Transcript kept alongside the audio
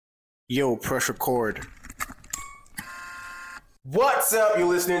Yo, press record. What's up? You're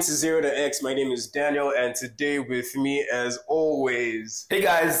listening to Zero to X. My name is Daniel, and today with me, as always... Hey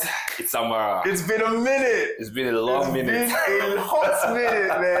guys, it's Amara. It's been a minute! It's been a long minute. It's been a hot minute,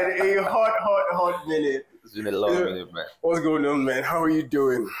 man. A hot minute. It's been a long minute, man. What's going on, man? How are you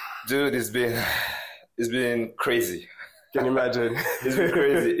doing? Dude, it's been crazy. Can you imagine? It's been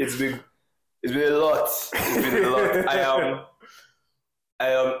crazy. It's been a lot. It's been a lot.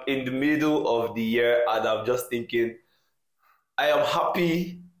 I am in the middle of the year, and I'm just thinking, I am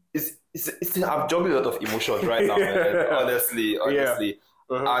happy. I'm juggling a lot of emotions right now, man. honestly. Yeah.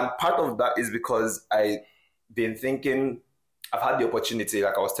 And part of that is because I've been thinking, I've had the opportunity,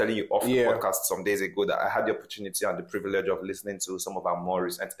 like I was telling you off the podcast some days ago, that I had the opportunity and the privilege of listening to some of our more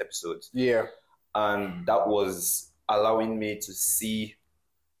recent episodes. Yeah. And that was allowing me to see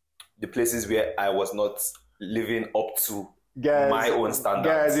the places where I was not living up to my own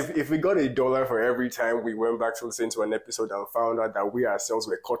standards. Guys, if we got $1 for every time we went back to listen to an episode and found out that we ourselves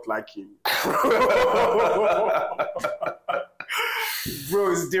were caught lacking.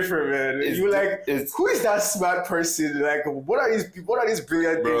 Bro, it's different, man. You're like, who is that smart person? Like, what are these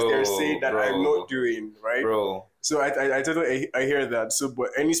brilliant things they're saying that I'm not doing, right? Bro. So I totally hear that. So, but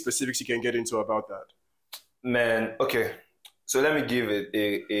any specifics you can get into about that? Man, okay. So let me give it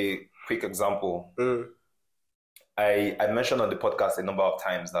a quick example. I mentioned on the podcast a number of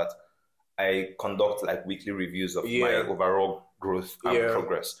times that I conduct like weekly reviews of my overall growth and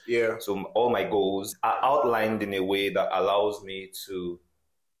progress. Yeah. So all my goals are outlined in a way that allows me to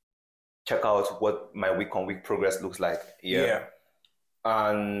check out what my week-on-week progress looks like. Yeah.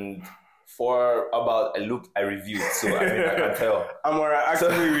 And for about I reviewed, so I can tell. Amara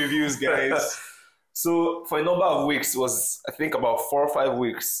actually reviews, guys. So for a number of weeks, was I think about 4 or 5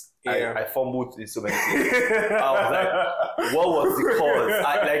 weeks. I fumbled in so many things. I was like, what was the cause?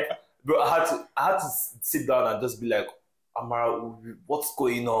 I had to sit down and just be like, Amara, what's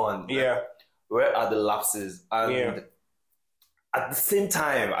going on? Yeah. Where are the lapses? And at the same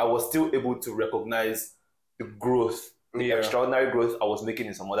time, I was still able to recognize the growth, the extraordinary growth I was making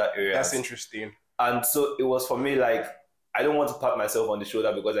in some other areas. That's interesting. And so it was for me like, I don't want to pat myself on the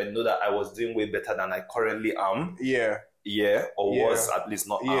shoulder because I know that I was doing way better than I currently am. Was at least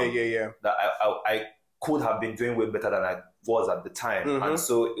not. That I could have been doing way better than I was at the time. And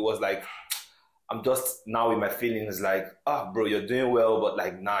so it was like, I'm just now in my feelings like, bro, you're doing well, but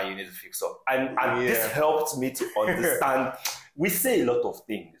like, you need to fix up. And this helped me to understand. We say a lot of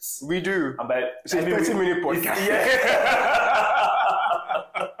things. We do. And by, it's a 30-minute podcast.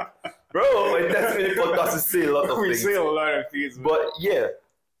 Bro, a 30-minute podcast, we say a lot of things. We say a lot of things. Man. But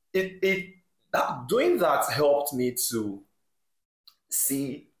doing that helped me to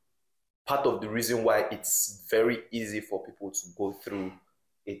see part of the reason why it's very easy for people to go through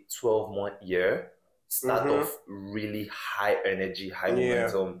a 12-month year, start off really high energy, high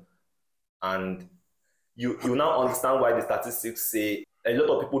momentum, and you now understand why the statistics say a lot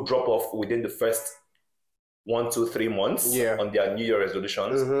of people drop off within the first 1, 2, 3 months on their New Year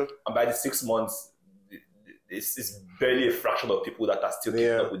resolutions, and by the 6 months, it's barely a fraction of people that are still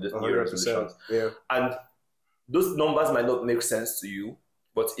keeping up with those New Year resolutions. And those numbers might not make sense to you,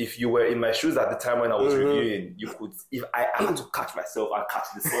 but if you were in my shoes at the time when I was reviewing, you could. If I had to catch myself and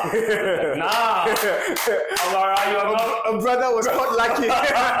catch the slap, a brother was caught lucky.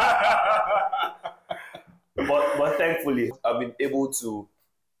 but thankfully, I've been able to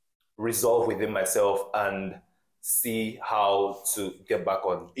resolve within myself and see how to get back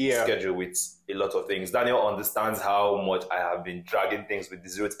on schedule with a lot of things. Daniel understands how much I have been dragging things with the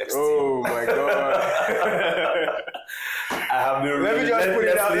Zero to X team. Oh my god. I have been Let me just put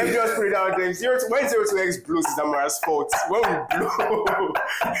it out there. When Zero to X blows, it's Amara's fault. When we blow,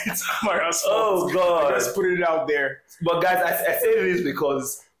 it's Amara's fault. Oh god. I just put it out there. But guys, I say this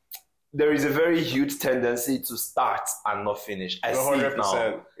because there is a very huge tendency to start and not finish. I 100%, see it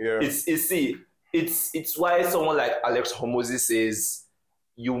now. Yeah. It's why someone like Alex Hormozi says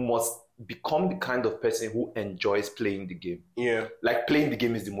you must become the kind of person who enjoys playing the game. Yeah. Like playing the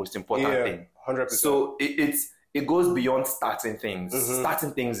game is the most important thing. 100%. So it goes beyond starting things.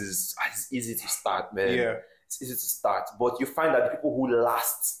 Starting things is easy to start, man. Yeah. It's easy to start. But you find that the people who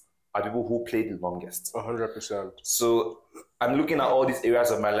last are people who play the longest. 100%. So I'm looking at all these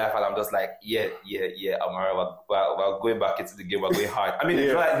areas of my life and I'm just like, Amara, we're going back into the game, we're going hard. I mean,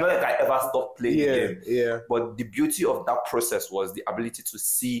 it's not like I ever stopped playing the game. Yeah. But the beauty of that process was the ability to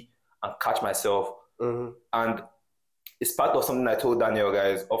see and catch myself. And it's part of something I told Daniel,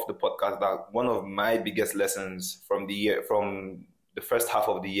 guys, off the podcast, that one of my biggest lessons from the first half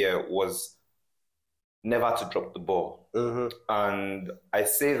of the year was never to drop the ball. Mm-hmm. And I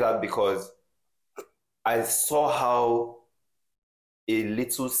say that because I saw how a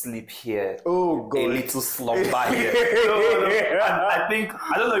little sleep here, oh God, a little slumber here. No. I think,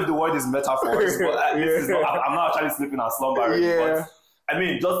 I don't know if the word is metaphors, but this is not, I'm not actually sleeping and slumbering. Yeah. But I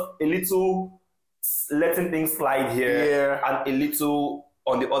mean, just a little letting things slide here, and a little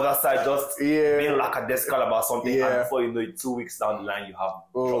on the other side, just being lackadaisical about something, and before you know it, 2 weeks down the line, you have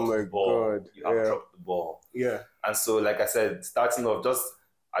dropped the ball. God. You have dropped the ball. Yeah. And so, like I said, starting off, just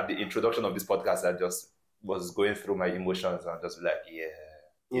at the introduction of this podcast, I just was going through my emotions and just like,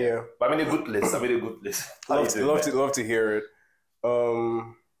 yeah. But I'm in a good place. Love to hear it.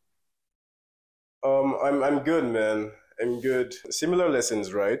 I'm good, man. I'm good. Similar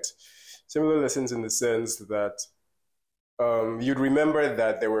lessons, right? Similar lessons in the sense that you'd remember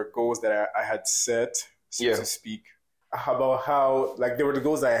that there were goals that I had set, so to speak. About how, like, there were the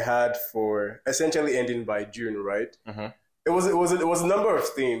goals I had for essentially ending by June, right? Mm-hmm. It was a number of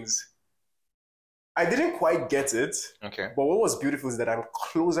things. I didn't quite get it. Okay. But what was beautiful is that I'm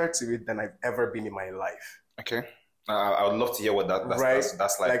closer to it than I've ever been in my life. Okay. I would love to hear what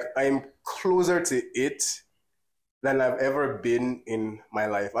that's like. Like, I'm closer to it than I've ever been in my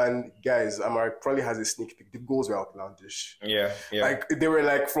life. And guys, Amar probably has a sneak peek. The goals were outlandish. Yeah. Like, they were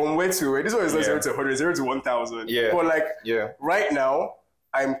like from where to where? This one is not 0 to 100, 0 to 1,000. Yeah. But like, right now,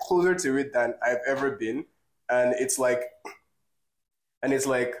 I'm closer to it than I've ever been. And it's like,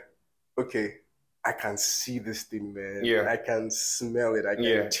 okay, I can see this thing, man. Yeah. I can smell it. I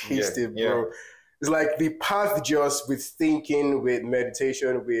can taste it, bro. It's like the path just with thinking, with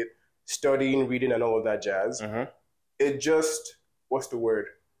meditation, with studying, reading, and all of that jazz. Mm-hmm. It just, what's the word?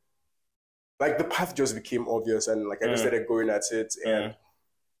 Like, the path just became obvious, and like I just started going at it. And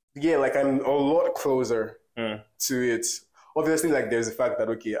like, I'm a lot closer to it. Obviously, like, there's the fact that,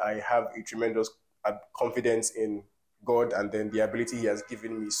 okay, I have a tremendous confidence in God and then the ability He has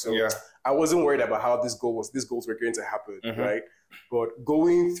given me. So I wasn't worried about how these goals were going to happen, right? But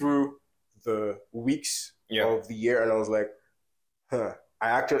going through the weeks of the year, and I was like,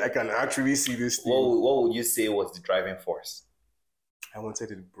 I can actually see this thing. What would you say was the driving force? I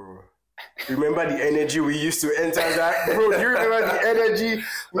wanted it, bro. Remember the energy we used to enter that, bro? Do you remember the energy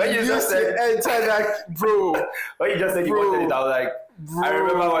we used to enter that, bro? When you just said you wanted it, I was like, bro. I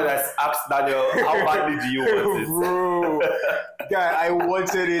remember when I asked Daniel, how badly do you want it? Bro, guy, I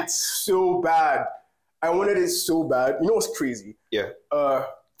wanted it so bad. You know what's crazy? Yeah.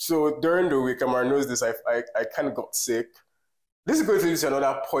 So during the week, Amar knows this, I kind of got sick. This is going to lead to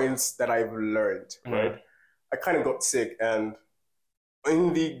another point that I've learned, right? I kind of got sick, and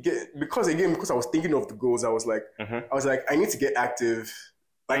because I was thinking of the goals, I was like, I need to get active.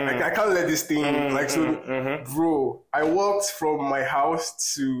 Like, I can't let this thing, bro, I walked from my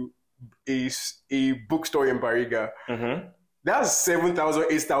house to a bookstore in Bariga. That's 7,000,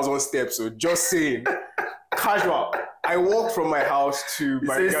 8,000 steps, so just saying. Casual. I walked from my house to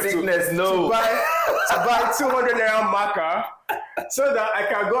Bariga to buy 200 naira marker so that I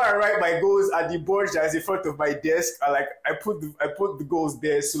can go and write my goals at the board that's in front of my desk. I put the goals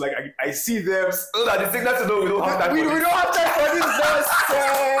there, so like I see them. So that the signal to know we don't have time. We don't have time for this.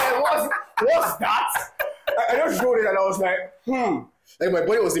 What's that? I just wrote it and I was like, Like, my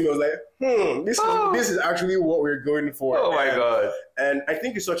body was in me. I was like, this is actually what we're going for. Oh my God. And I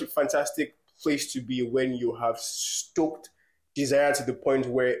think it's such a fantastic place to be when you have stoked desire to the point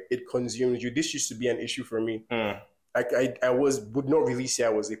where it consumes you. This used to be an issue for me. I would not really say I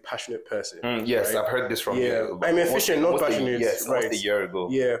was a passionate person. Yes, right? I've heard this from you. I'm efficient, not passionate. Yes, right. Almost a year ago.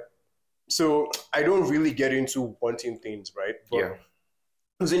 Yeah. So I don't really get into wanting things, right? But it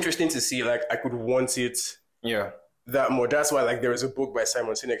was interesting to see, like, I could want it that more. That's why, like, there is a book by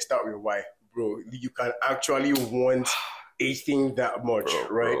Simon Sinek, Start With Why. Bro, you can actually want a thing that much,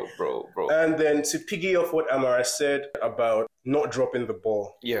 right? Bro. And then to piggy off what Amara said about not dropping the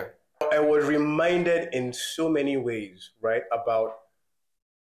ball. Yeah. I was reminded in so many ways, right, about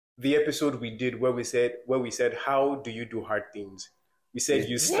the episode we did where we said, how do you do hard things? We said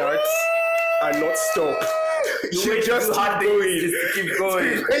you start and not stop. You just keep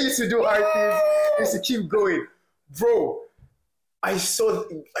going. The way you to do hard things is to keep going. Bro, I saw,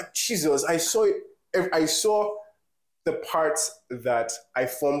 like, Jesus, I saw the parts that I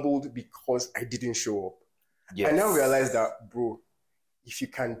fumbled because I didn't show up. Yes. I now realize that, bro, if you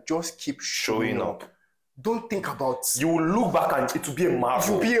can just keep showing up, don't think about... You will look back and it will be a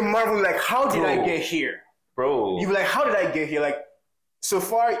marvel. It will be a marvel, like, how did I get here? Bro. You'll be like, how did I get here? Like, so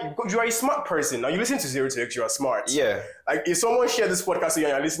far, you are a smart person. Now, you listen to Zero to X, you are smart. Yeah. Like, if someone shared this podcast and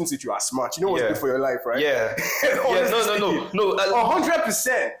you're listening to it, you are smart. You know what's good for your life, right? Yeah. No.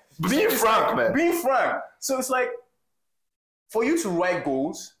 100%. Being frank, man. Being frank. So it's like, for you to write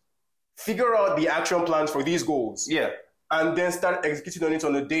goals, figure out the action plans for these goals. Yeah. And then start executing on it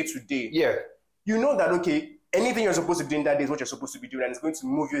on a day-to-day. Yeah. You know that, okay, anything you're supposed to do in that day is what you're supposed to be doing, and it's going to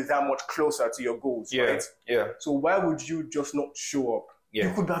move you that much closer to your goals, right? Yeah. So why would you just not show up? Yeah.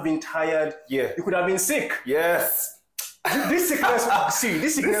 You could have been tired. Yeah. You could have been sick. Yes. This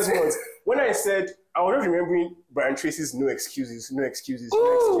sickness was, when I said, I was remembering Brian Tracy's no excuses. My God.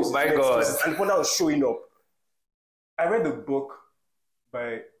 Excuses, and when I was showing up, I read the book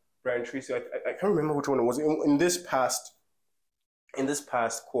by Brian Tracy. I can't remember which one it was in this past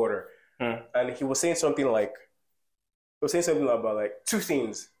quarter, and he was saying something about like two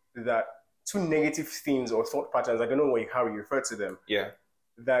negative things or thought patterns. I don't know how you refer to them. Yeah.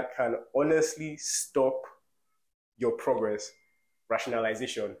 That can honestly stop your progress: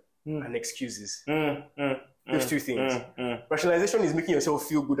 rationalization and excuses. Those two things. Rationalization is making yourself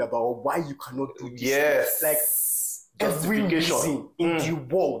feel good about why you cannot do this. Yes. Like every reason in the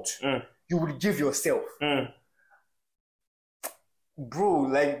world you would give yourself. Bro,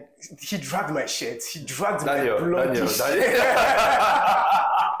 like, he dragged my shirt. He dragged my bloody shirt.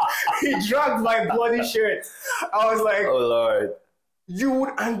 He dragged my bloody shirt. I was like, oh Lord. You would,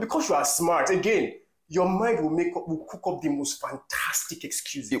 and because you are smart, again, your mind will cook up the most fantastic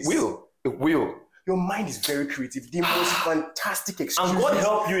excuses. It will. Your mind is very creative. The most fantastic excuses. And God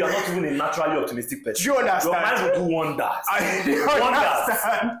help you, you're not even a naturally optimistic person. Do you understand? Your mind will do wonders.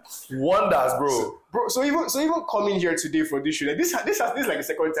 Wonders, bro. So even coming here today for this show, like this is like the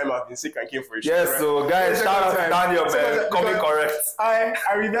second time I've been sick and came for a show. Yes, right? so guys, shout out to Daniel, man. Coming correct. I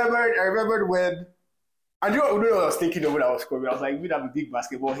remembered when, and you know what I was thinking of when I was coming. I was like, we'd have a big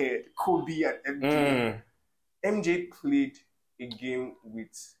basketball head, Kobe and MJ. MJ played a game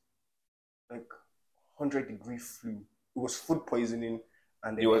with like 100-degree flu. It was food poisoning,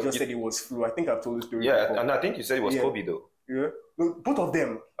 and they just said it was flu. I think I've told the story before. And I think you said it was Kobe though. Yeah, no, both of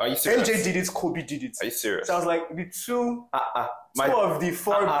them. Are you serious? MJ did it, Kobe did it. Are you serious? So I was like, the two of the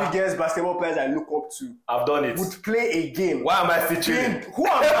four biggest basketball players I look up to, I've done it, would play a game. Why am I still chilling? Who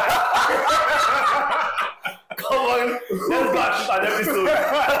am I? Come on, let's go shoot an episode.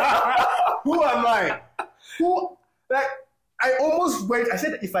 Who am I? Like, I almost went, I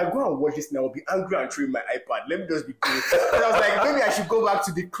said, if I go and watch this now, I'll be angry and throw my iPad. Let me just be cool. And I was like, maybe I should go back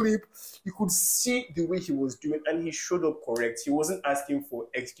to the clip. You could see the way he was doing, and he showed up correct. He wasn't asking for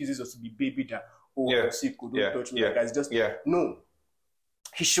excuses or to be baby that, I'm sick, don't touch me. Like, it's just, no.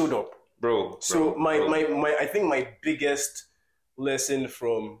 He showed up. Bro. So I think my biggest lesson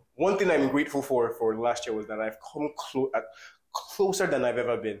from, one thing I'm grateful for last year was that I've come closer than I've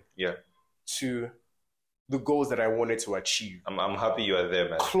ever been. Yeah. To the goals that I wanted to achieve. I'm happy you are there,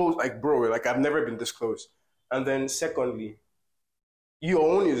 man. Close, like, bro, like, I've never been this close. And then secondly, your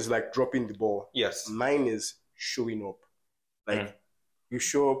own is like dropping the ball. Yes. Mine is showing up. Like, you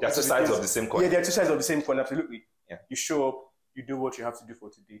show up. They're two sides of the same coin. Yeah, they're two sides of the same coin, absolutely. Yeah. You show up, you do what you have to do for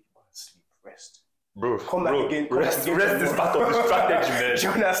today. You go and sleep, rest. Come back again. Rest is part of the strategy, man. Do you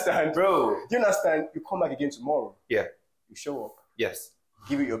understand? Bro. Do you understand? You come back again tomorrow. Yeah. You show up. Yes.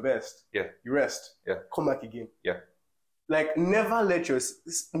 Give it your best. Yeah. You rest. Yeah. Come back again. Yeah. Like, never let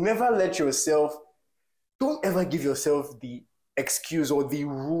yourself, don't ever give yourself the excuse or the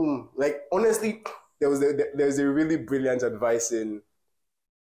room. Like, honestly, there's a really brilliant advice in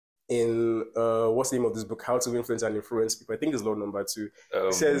what's the name of this book? How to Influence and Influence People. I think it's law number 2.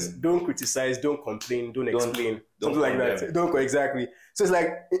 It says, don't criticize, don't complain, don't explain. Something like that. Exactly. So it's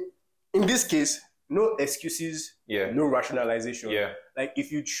like, in this case, no excuses, no rationalization. Yeah. Like,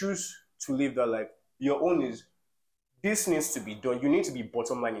 if you choose to live that life, your own is, this needs to be done. You need to be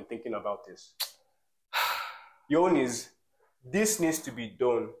bottom line in thinking about this. Your own is, this needs to be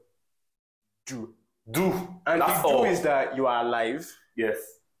done. Do. And That's the all. do is that you are alive. Yes.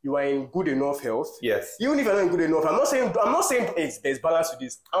 You are in good enough health. Yes. Even if you're not in good enough, I'm not saying there's balance to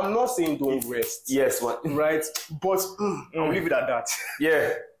this. I'm not saying don't rest. Yes. What? Right? But I'll leave it at that.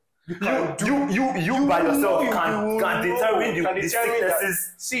 Yeah. You by yourself can determine the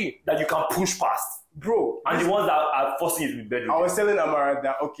sicknesses that you can push past. Bro. And the ones that are forcing you to be bedroom. I was telling Amara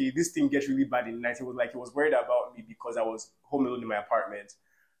that, okay, this thing gets really bad in the night. He was worried about me because I was home alone in my apartment.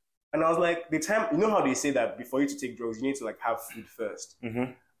 And I was like, the time, you know how they say that before you to take drugs, you need to like have food first.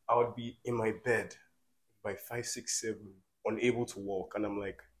 Mm-hmm. I would be in my bed by 5, 6, 7, unable to walk. And I'm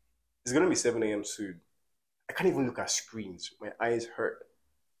like, it's going to be 7 a.m. soon. I can't even look at screens. My eyes hurt.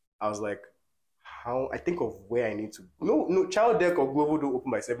 I was like, I think of where I need to. No, Child Deck or Glovo don't open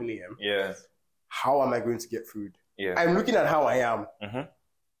by 7 a.m. Yeah. How am I going to get food? Yeah. I'm looking at how I am. Mm-hmm.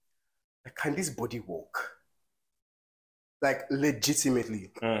 Like, can this body walk? Like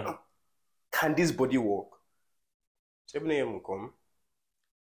legitimately. Can this body walk? 7 a.m. will come.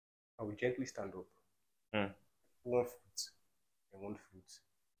 I will gently stand up. One foot, then one foot,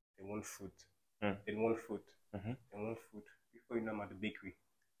 then one foot, then one foot, then one foot. Before you know, I'm at the bakery.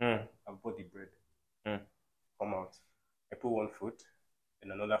 I've bought the bread. Come out. I put one foot,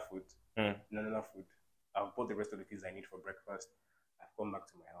 then another foot, then another foot. I've bought the rest of the things I need for breakfast. I've come back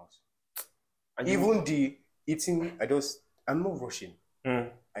to my house. And even the eating, I'm not rushing.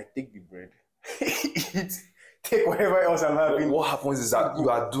 I take the bread, eat, take whatever else I'm having. What happens is that you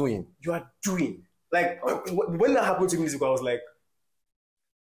are doing. Like, when that happened to me, I was like,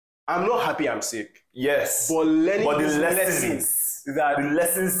 I'm not happy I'm sick. Yes. But learning the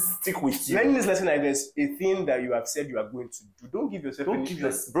lessons stick with you. Learning this lesson, I guess, a thing that you have said you are going to do. Don't give yourself Don't give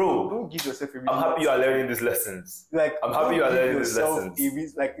yourself a reason. I'm happy you are learning these lessons. Like, I'm happy you are learning these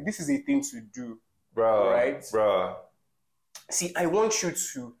lessons. Like, this is a thing to do. Bro. Right? Bro. See, I want you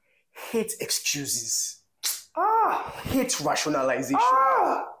to hate excuses. Hate rationalization.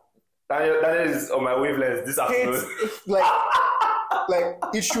 That is on my wavelength this afternoon. Like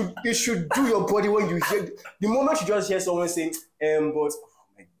it should do your body when you hear the moment you just hear someone saying, but oh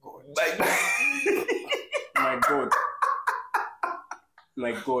my God.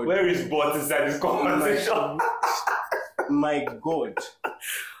 My God. Where is but inside this conversation? My God.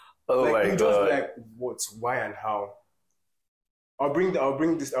 Oh like, my you God. Just like what, why, and how.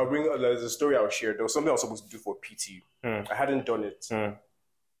 There's a story I'll share. There was something I was supposed to do for PT. I hadn't done it.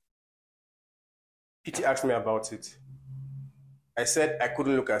 PT asked me about it. I said I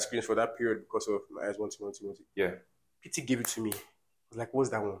couldn't look at screens for that period because of my eyes wanting. Yeah. PT gave it to me. I was like, what's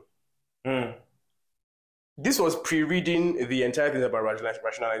that one? This was pre-reading the entire thing about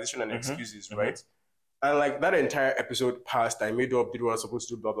rationalization and excuses, right? And like that entire episode passed, I made up, did what I was supposed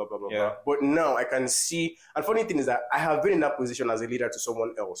to do, blah, blah, blah, blah, blah. But now I can see, and funny thing is that I have been in that position as a leader to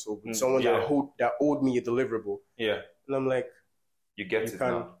someone else, so someone that owed me a deliverable. Yeah. And I'm like, you can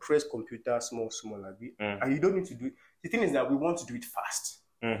now press computer small, and you don't need to do it. The thing is that we want to do it fast.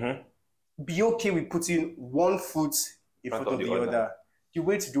 Be okay with putting one foot in front of the other. The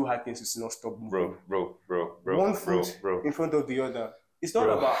way to do hard things is not stop moving. Bro. One foot in front of the other. It's not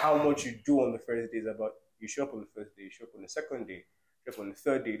about how much you do on the first day. It's about you show up on the first day, you show up on the second day, you show up on the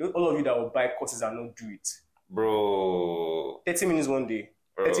third day. All of you that will buy courses and not do it. Bro. 30 minutes one day.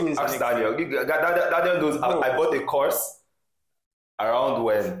 30 minutes Ask Daniel. Daniel knows I bought a course around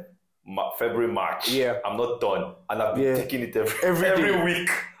when? February, March. Yeah. I'm not done. And I've been taking it every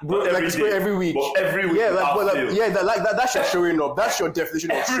week. Bro, every week. But every week. That's your showing up. That's your definition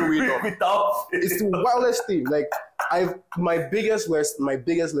of showing up. It's the wildest thing. Like my biggest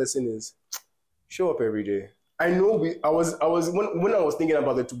lesson is show up every day. I know when I was thinking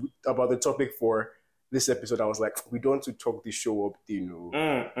about the topic for this episode, I was like, we don't want to talk the show up,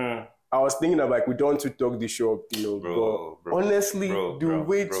 I was thinking of like, we don't want to talk the show up, but honestly, the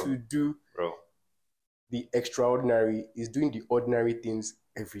way to do the extraordinary is doing the ordinary things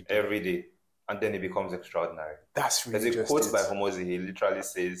every day. Every day. And then it becomes extraordinary. That's really There's a quote by Homozy. He literally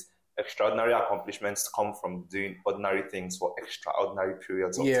says, extraordinary accomplishments come from doing ordinary things for extraordinary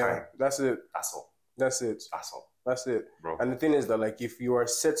periods of time. Yeah, that's it. That's all. That's it. That's all. That's it. Bro. And the thing is that, like, if you are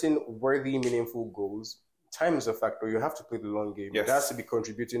setting worthy, meaningful goals, time is a factor. You have to play the long game. Yes. It has to be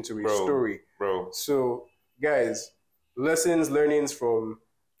contributing to a story. Bro. So, guys, learnings from...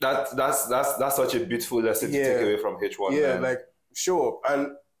 That's such a beautiful lesson to take away from H1. Yeah, man. like, show up.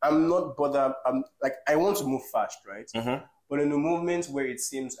 And I'm not bothered. I'm like, I want to move fast, right? But in the moments where it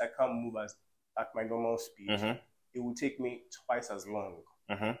seems I can't move at my normal speed, it will take me twice as long.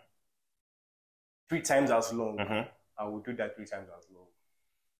 3 times as long. I will do that 3 times as long.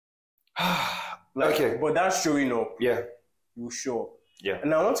 Okay. But that's showing up. Yeah. You show up. Yeah.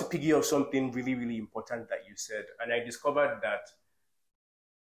 And I want to piggy off something really, really important that you said. And I discovered that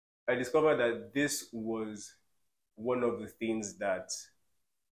this was one of the things that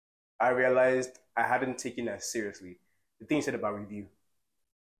I realized I hadn't taken as seriously. The thing you said about review.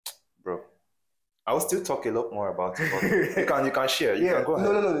 Bro. I will still talk a lot more about it. You can share. You can go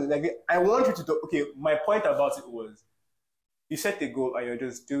ahead. No. Like, I want you to talk. Okay, my point about it was you set a goal and you're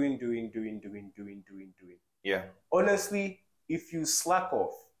just doing. Yeah. Honestly, if you slack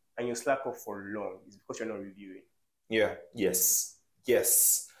off and you slack off for long, it's because you're not reviewing. Yeah. Yes.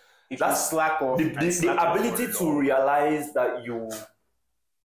 If you slack off, the ability to realize that you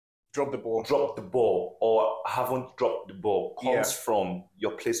drop the ball or haven't dropped the ball comes from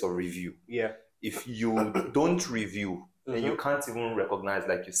your place of review. Yeah. If you don't review, then you can't even recognize,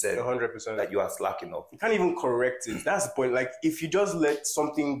 like you said, 100%, that you are slacking off. You can't even correct it. That's the point. Like, if you just let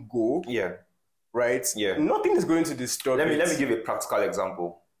something go, right? Yeah. Nothing is going to disturb Let it. me give a practical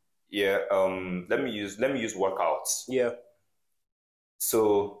example. Yeah. Let me use workouts. Yeah.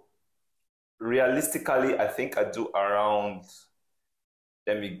 So realistically, I think I do around.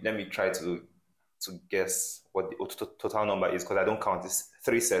 Let me try to guess what the total number is, because I don't count. It's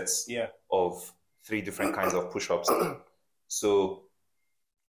 3 sets of 3 different kinds of push-ups. So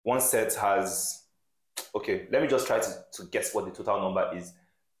one set has, okay, let me just try to guess what the total number is.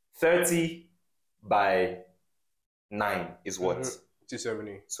 30 by 9 is what?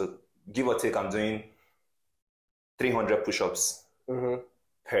 270. So give or take, I'm doing 300 push-ups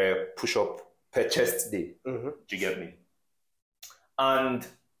per push-up per chest day. Do you get me? And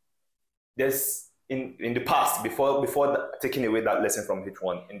there's in the past, before taking away that lesson from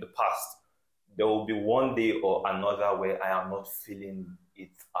H1, in the past, there will be one day or another where I am not feeling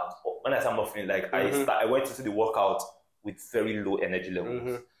it at all. When I say I'm not feeling, like I went into the workout with very low energy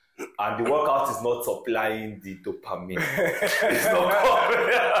levels. And the workout is not supplying the dopamine. It's not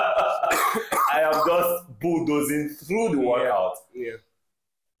coming. I am just bulldozing through the workout. Yeah.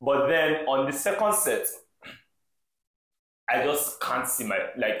 But then on the second set, I just can't see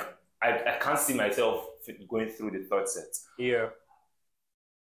I can't see myself going through the third set. Yeah.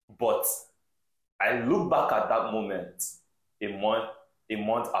 But I look back at that moment a month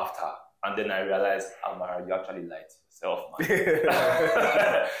after, and then I realized, Amara, you actually lied to yourself,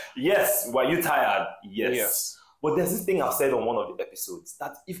 man. Yes, were you tired? Yes. But there's this thing I've said on one of the episodes,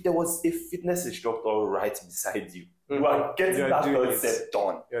 that if there was a fitness instructor right beside you, you are getting that third set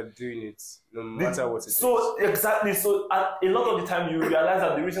done. You're doing it, no matter what it is. So, exactly. So, a lot of the time, you realize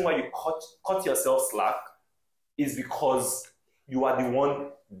that the reason why you cut yourself slack is because you are the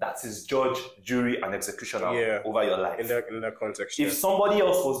one that is judge, jury, and executioner over your life. In that context. If somebody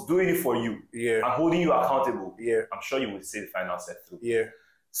else was doing it for you and holding you accountable, I'm sure you would see the final set through. Yeah.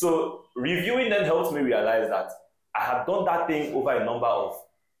 So, reviewing then helped me realize that I had done that thing over a number of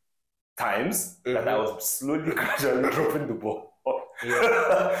times that I was slowly, gradually dropping the ball.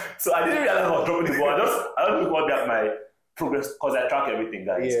 So I didn't realize I was dropping the ball. I just look at my progress, because I track everything,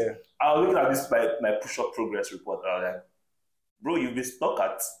 guys. Yeah. I was looking at this my push-up progress report, and I was like, bro, you've been stuck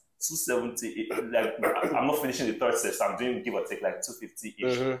at 270. Like, I'm not finishing the third set, so I'm doing, give or take, like 250-ish,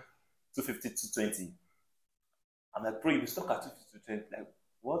 250, 220. I'm like, bro, you've been stuck at 250, 220. Like,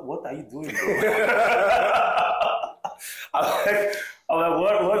 what are you doing, bro? I'm like,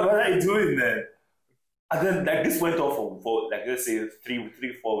 what are you doing, man? And then, like, this went on for like, let's say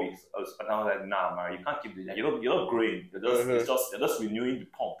 3-4 weeks. And I was like, nah, man, you can't keep doing that. You're not growing. You're just renewing the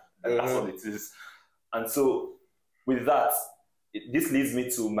pump. Like, that's all it is. And so, with that, this leads me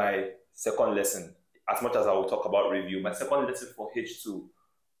to my second lesson. As much as I will talk about review, my second lesson for H2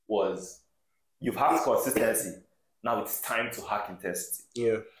 was, you've hacked consistency. Now it's time to hack intensity.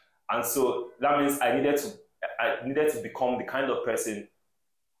 Yeah. And so that means I needed to become the kind of person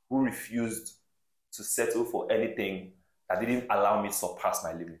who refused to settle for anything that didn't allow me to surpass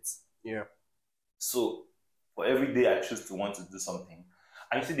my limits. Yeah. So for every day I choose to want to do something.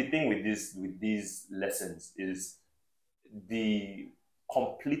 And you see, the thing with these lessons is the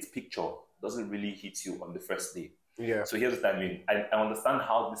complete picture doesn't really hit you on the first day. Yeah. So here's what I mean. I understand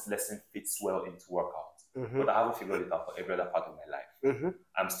how this lesson fits well into workout. But I haven't figured it out for every other part of my life.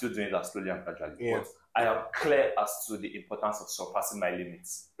 I'm still doing that slowly and gradually. Yeah. But I am clear as to the importance of surpassing my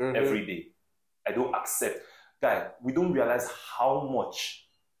limits every day. I don't accept. Guys, we don't realize how much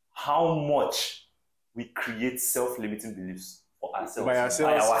we create self-limiting beliefs for ourselves. By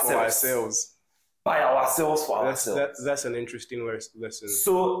ourselves, for ourselves. That's an interesting lesson.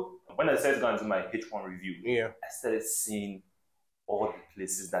 So when I started going to do my H1 review, I started seeing all the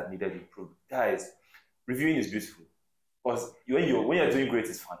places that needed improvement. Guys, reviewing is beautiful, because when you're doing great,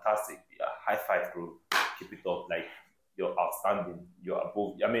 it's fantastic. Yeah, high five, bro. Keep it up. Like, you're outstanding. You're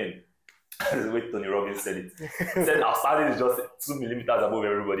above. I mean, the way Tony Robbins said it. He said outstanding is just 2 millimeters above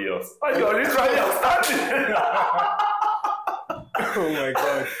everybody else. And you're literally outstanding. Oh my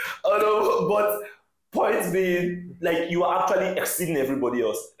god. Oh no, but point being, like, you are actually exceeding everybody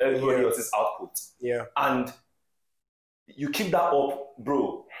else's output. Yeah. And you keep that up,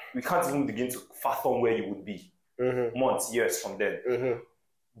 bro. We can't even begin to fathom where you would be months, years from then.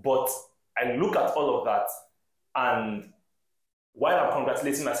 But I look at all of that, and while I'm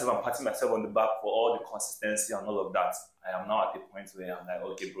congratulating myself and patting myself on the back for all the consistency and all of that, I am now at the point where I'm like,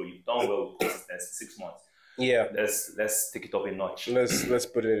 okay, bro, you've done well with consistency, 6 months. Yeah. Let's take it up a notch. Let's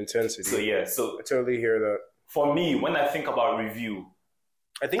put it in intensity. So I totally hear that. For me, when I think about review,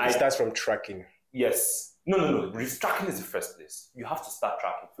 I think it starts from tracking. Yes. No. Tracking is the first place. You have to start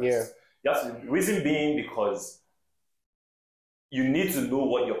tracking first. Yeah. Reason being, because you need to know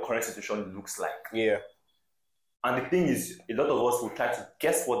what your current situation looks like. Yeah. And the thing is, a lot of us will try to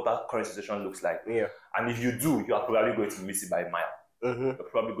guess what that current situation looks like. Yeah. And if you do, you are probably going to miss it by a mile. Mm-hmm. You're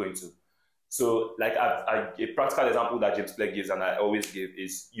probably going to. So, like a practical example that James Clear gives, and I always give,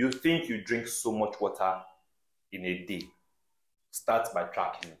 is you think you drink so much water in a day. Start by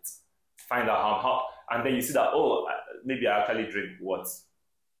tracking it. Find out how, and then you see that, oh, maybe I actually drink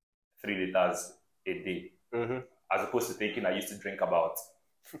 3 liters a day, Mm-hmm. as opposed to thinking I used to drink about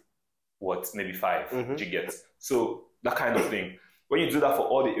maybe 5. Mm-hmm. Do you get? So that kind of thing. When you do that for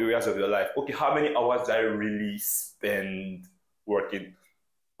all the areas of your life, okay, how many hours do I really spend working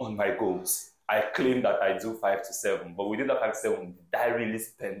on my goals? I claim that I do 5 to 7, but within that 5 to 7, did I really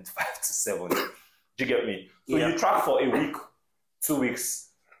spend 5 to 7? Do you get me? So Yeah. you track for a week, 2 weeks,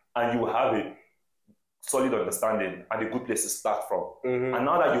 and you have a solid understanding and a good place to start from. Mm-hmm. And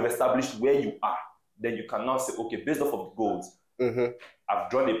now that you've established where you are, then you can now say, okay, based off of the goals, Mm-hmm. I've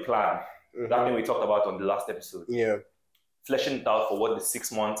drawn a plan. Mm-hmm. That thing we talked about on the last episode. Yeah. Fleshing it out for what the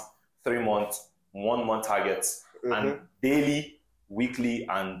 6 month, 3 month, 1 month targets, Mm-hmm. and daily, weekly,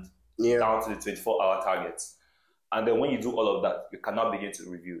 and Yeah. down to the 24-hour targets. And then when you do all of that, you cannot begin to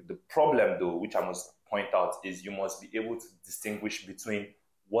review. The problem, though, which I must point out, is you must be able to distinguish between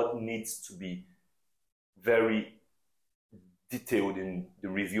what needs to be very detailed in the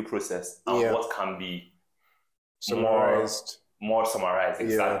review process and Yeah. what can be Summarized. more summarized. Yeah.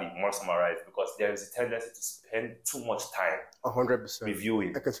 Exactly, more summarized, because there is a tendency to spend too much time 100%.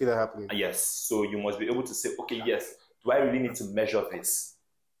 reviewing. I can see that happening. Yes, so you must be able to say, okay, yes, do I really need to measure this?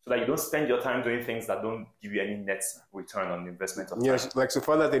 So that you don't spend your time doing things that don't give you any net return on the investment of time. Yes, like so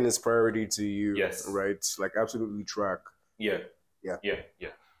far that thing is priority to you. Yes. Right. Like absolutely track. Yeah. Yeah.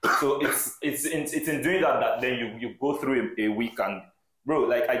 So it's in doing that then you go through a week, and bro,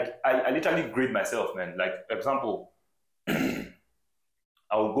 like I literally grade myself, man. Like, for example,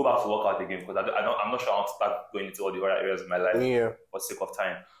 I will go back to work out again because I'm not sure I want to start going into all the other areas of my life Yeah. for sake of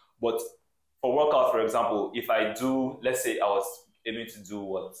time. But for workout, for example, if I do, let's say I was aiming to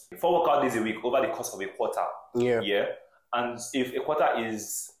do 4 workout days a week over the course of a quarter. Yeah. And if a quarter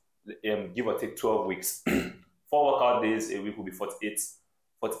is give or take 12 weeks, 4 workout days a week will be 48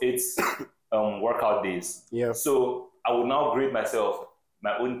 workout days. Yeah. So I will now grade myself.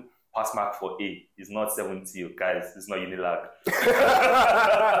 My own pass mark for A is not 70, guys. It's not Unilag.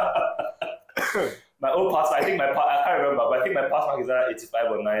 My own pass mark, I can't remember, but I think my pass mark is either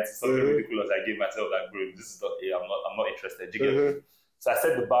 85 or 90, something ridiculous. I gave myself that grade. This is not A. I'm not interested. Do you get me? So I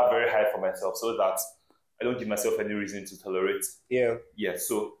set the bar very high for myself so that I don't give myself any reason to tolerate. Yeah. Yeah.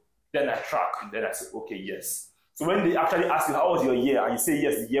 So then I track, and then I say, okay, yes. So when they actually ask you, how was your year? And you say,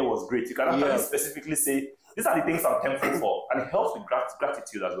 yes, the year was great. You can actually specifically say, these are the things I'm thankful for. And it helps with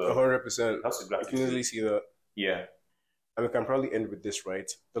gratitude as well. 100%. It helps with I gratitude. can easily see that. Yeah. And we can probably end with this,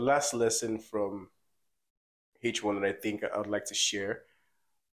 right? The last lesson from H1 that I think I would like to share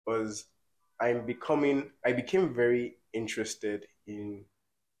was I became very interested in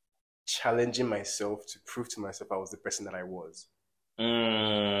challenging myself to prove to myself I was the person that I was.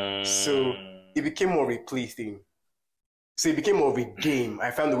 So it became more of a play thing. So it became more of a game. I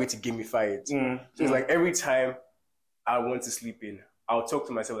found a way to gamify it. So it's like every time I want to sleep in, I'll talk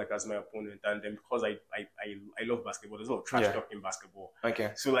to myself like as my opponent, and then because I love basketball, there's a lot of trash talk in basketball.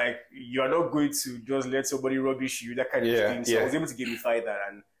 Okay. So like you're not going to just let somebody rubbish you, that kind of thing. So I was able to gamify that,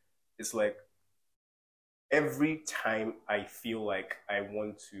 and it's like every time I feel like I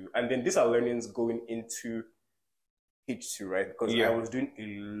want to, and then these are learnings going into H2, right? Because I was doing a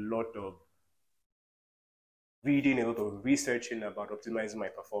lot of reading, a lot of researching about optimizing my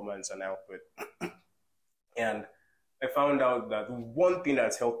performance and output. And I found out that one thing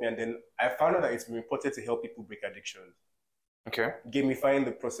that's helped me, and then I found out that it's important to help people break addictions. Okay. Gamifying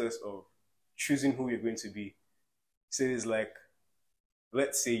the process of choosing who you're going to be. So it's like,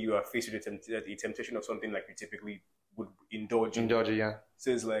 let's say you are faced with a temptation of something like you typically would indulge in. yeah.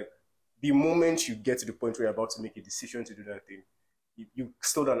 So it's like, the moment you get to the point where you're about to make a decision to do that thing, you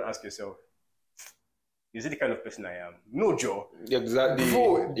slow down and ask yourself, is it the kind of person I am? No, Joe. Exactly.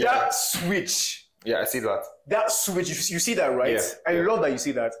 Bro, that switch. Yeah, I see that. That switch, you see that, right? Yeah. I love that you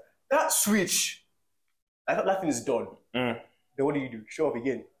see that. That switch, I thought that thing is done. Mm. Then what do? Show up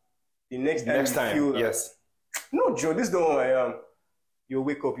again. The next time you feel yes. No, Joe, this is not who I am. You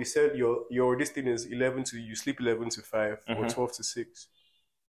wake up, you said your this thing is 11 to, you sleep 11 to 5 or 12 to 6.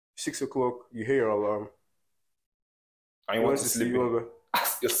 6 o'clock, you hear your alarm. And you want to sleep in.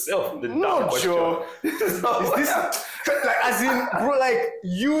 Ask yourself the damn question. Joe. Is this like, as in, bro, like,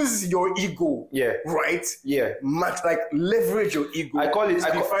 use your ego. Yeah. Right? Yeah. Max, like, leverage your ego. I call it.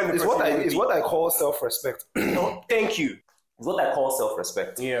 Define the It's person you what I call self-respect. Oh, thank you. It's what I call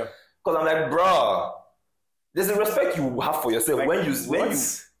self-respect. Yeah. Because I'm like, bro, there's a respect you have for yourself Like, when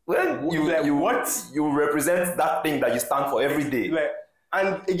you represent that thing that you stand for every day. Like,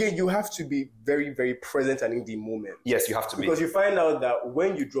 and again, you have to be very, very present and in the moment. Yes, you have to because you find out that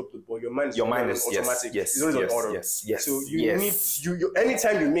when you drop the ball, your mind is automatic. Yes, it's always on order. Yes. So you need you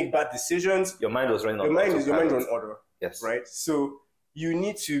anytime you make bad decisions, your mind was running on your mind is on order. Yes. Right. So you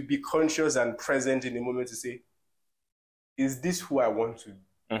need to be conscious and present in the moment to say, is this who I want to?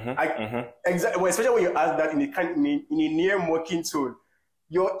 Exactly. Well, especially when you ask that in a near mocking tone.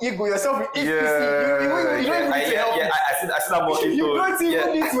 Your ego, yourself, you don't even need to help. I see that mocking tone. You don't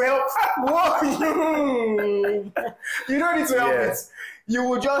even need to help. You don't need to help it. You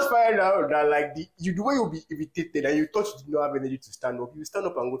will just find out that like the way you'll be irritated and you thought you did not have energy to stand up, you stand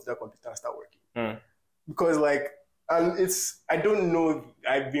up and go to that computer and start working. Because like, and it's, I don't know,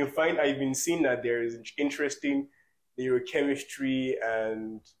 I've been seeing that there is interesting neurochemistry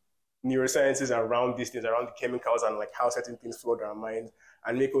and neurosciences around these things, around the chemicals and like how certain things flood our minds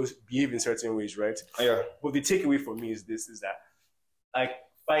and make us behave in certain ways, right? Yeah. But the takeaway for me is that I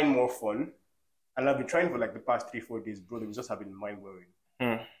find more fun, and I've been trying for like the past 3-4 days, bro. It just have been mind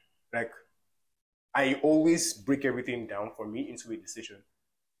blowing. Like I always break everything down for me into a decision.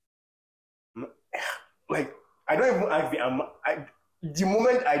 Like I don't even have the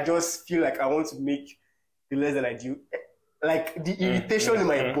moment I just feel like I want to make the less than I do, like the irritation in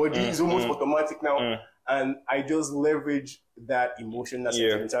my body is almost automatic now. And I just leverage that emotion, that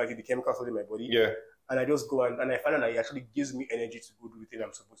sentimentality, the chemicals in my body. Yeah. And I just go and I find out that it actually gives me energy to go do the thing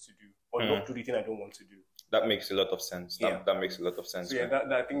I'm supposed to do or not do the thing I don't want to do. That makes a lot of sense. That makes a lot of sense. So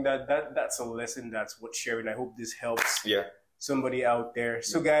I think that's a lesson that's worth sharing. I hope this helps somebody out there.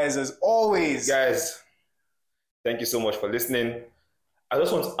 So guys, as always. Guys, thank you so much for listening. I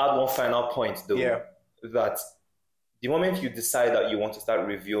just want to add one final point though. Yeah. That the moment you decide that you want to start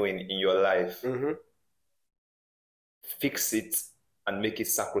reviewing in your life, fix it and make it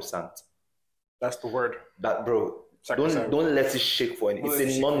sacrosanct. That's the word. That, bro. Don't let it shake for anything.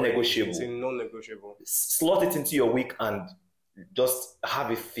 It's a non-negotiable. It's a non-negotiable. Slot it into your week and just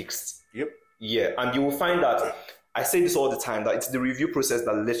have it fixed. Yep. Yeah, and you will find that, I say this all the time, that it's the review process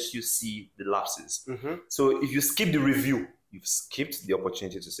that lets you see the lapses. So if you skip the review, you've skipped the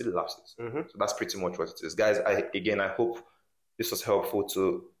opportunity to see the lapses. So that's pretty much what it is. Guys, I hope this was helpful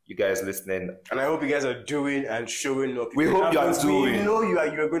to you guys listening. And I hope you guys are doing and showing up. We hope you are doing. We know you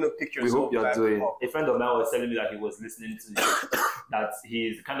are going to pick yourself. We hope you are doing. A friend of mine was telling me that he was listening to that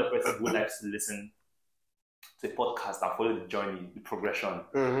he's the kind of person who likes to listen to a podcast and follow the journey, the progression.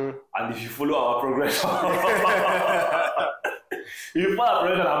 And if you follow our progression,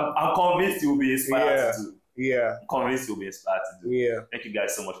 I'm convinced you'll be inspired to do. Yeah. I'm convinced you'll be inspired to do. Yeah. Thank you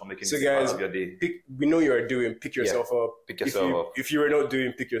guys so much for making this part of your day. We know you are doing. Pick yourself up. Pick yourself up. If you are not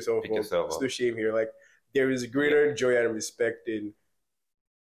doing, pick yourself up. There's no shame here. Like there is greater joy and respect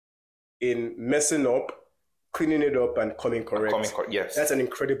in messing up, cleaning it up, and coming correct. Yes. That's an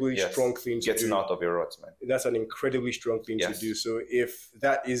incredibly strong thing to do. Getting out of your ruts, man. That's an incredibly strong thing to do. So if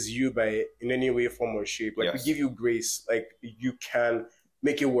that is you in any way, form, or shape, like we give you grace, like you can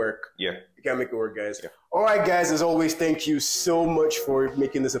make it work. Yeah. You can make it work, guys. Yeah. All right, guys, as always, thank you so much for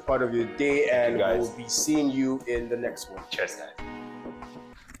making this a part of your day, and we'll be seeing you in the next one. Cheers, guys.